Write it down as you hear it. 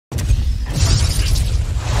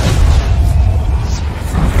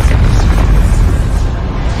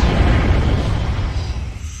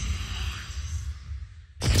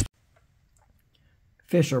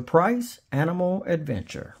Fisher-Price Animal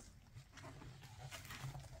Adventure.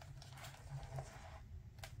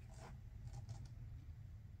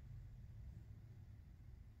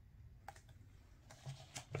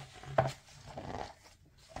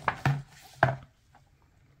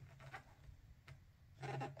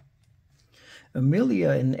 Amelia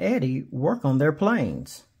and Eddie work on their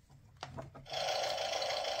planes.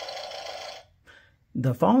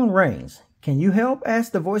 The phone rings. "Can you help?" asks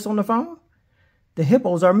the voice on the phone. "The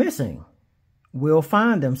hippos are missing." "We'll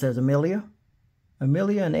find them," says Amelia.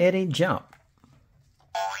 Amelia and Eddie jump.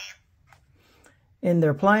 In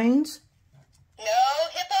their planes. "No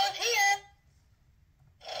hippos here."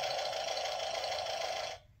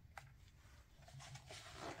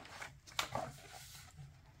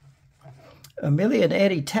 Amelia and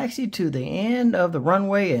Eddie taxi to the end of the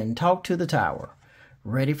runway and talk to the tower.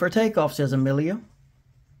 "Ready for takeoff," says Amelia.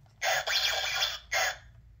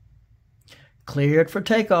 "Cleared for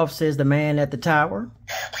takeoff," says the man at the tower.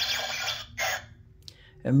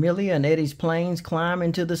 Amelia and Eddie's planes climb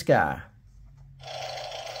into the sky.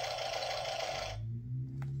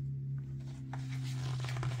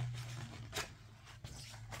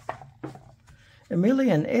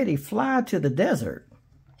 Amelia and Eddie fly to the desert.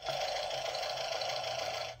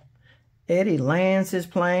 Eddie lands his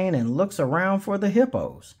plane and looks around for the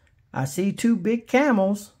hippos. "I see 2 big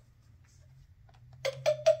camels."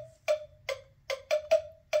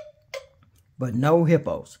 But no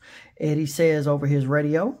hippos. Eddie says over his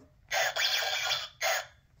radio,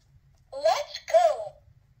 "Let's go."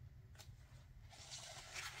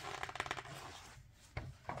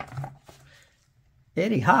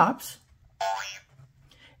 Eddie hops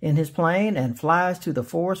in his plane and flies to the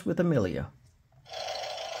forest with Amelia.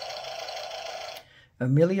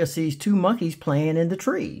 Amelia sees 2 monkeys playing in the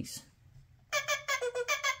trees.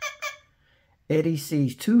 Eddie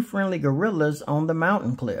sees 2 friendly gorillas on the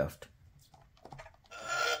mountain cliff.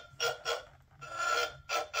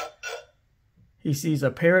 He sees a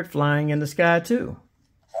parrot flying in the sky too.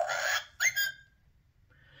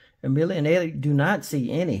 Amelia and Eddie do not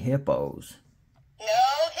see any hippos.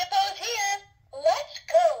 "No hippos here. Let's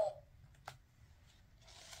go."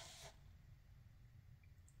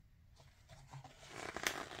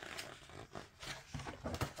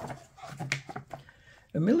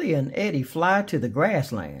 Amelia and Eddie fly to the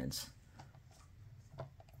grasslands.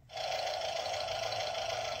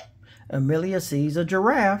 Amelia sees a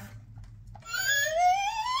giraffe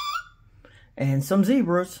and some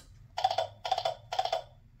zebras.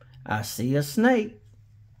 "I see a snake,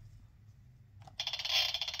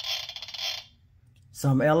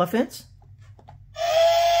 some elephants,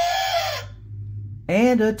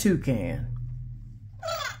 and a toucan,"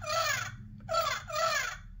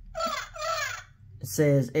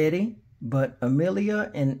 says Eddie, but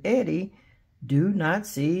Amelia and Eddie do not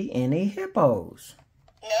see any hippos.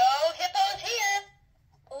 "No hippos here.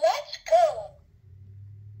 Let's go."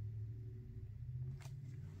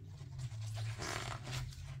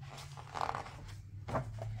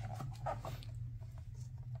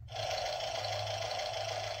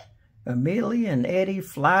 Amelia and Eddie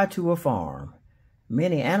fly to a farm.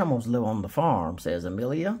 "Many animals live on the farm," says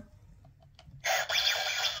Amelia.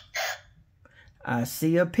 "I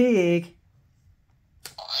see a pig,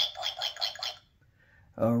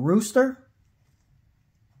 a rooster,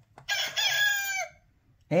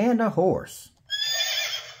 and a horse.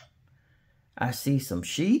 I see some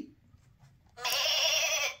sheep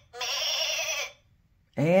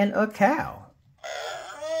and a cow,"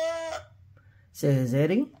 says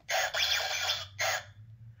Eddie.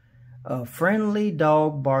 A friendly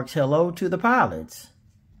dog barks hello to the pilots.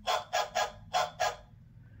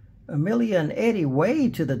 Amelia and Eddie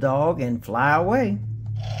wave to the dog and fly away.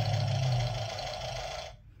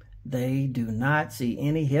 They do not see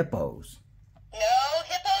any hippos. "No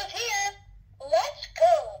hippos here. Let's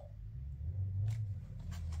go."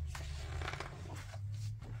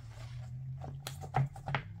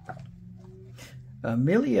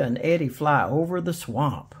 Amelia and Eddie fly over the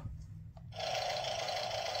swamp.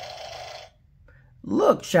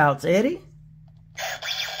 "Look," shouts Eddie.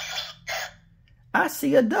 "I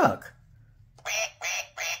see a duck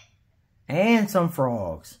and some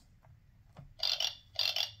frogs."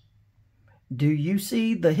 "Do you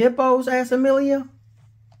see the hippos?" asks Amelia.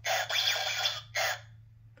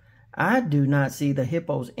 "I do not see the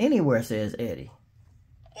hippos anywhere," says Eddie.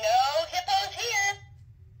 "No hippos here.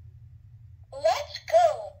 Let's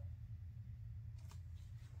go."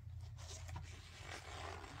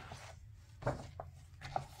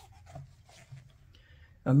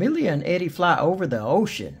 Amelia and Eddie fly over the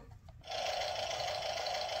ocean.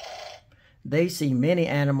 They see many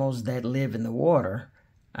animals that live in the water.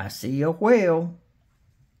 I see a whale,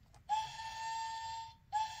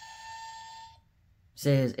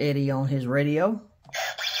 says Eddie on his radio.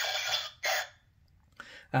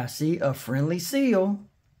 I see a friendly seal,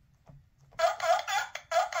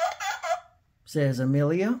 says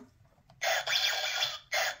Amelia.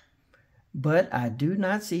 But I do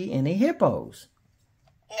not see any hippos.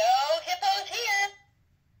 No hippos here.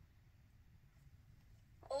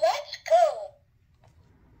 Let's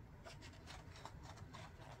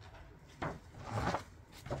go.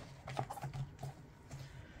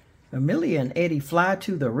 Amelia and Eddie fly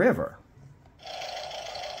to the river.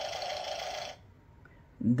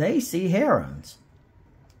 They see herons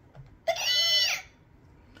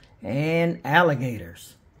and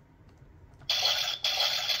alligators,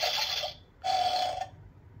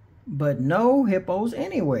 but no hippos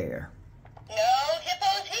anywhere. No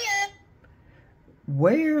hippos here.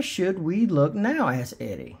 Where should we look now? Asked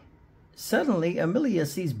Eddie. Suddenly, Amelia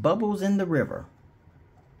sees bubbles in the river.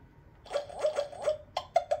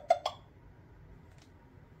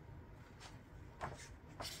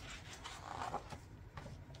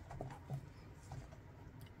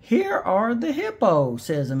 Here are the hippos,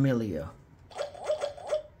 says Amelia.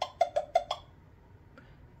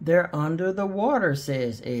 They're under the water,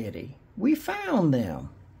 says Eddie. We found them.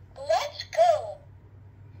 Let's go.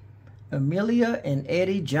 Amelia and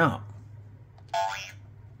Eddie jump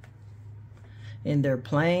in their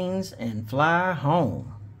planes and fly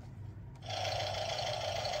home.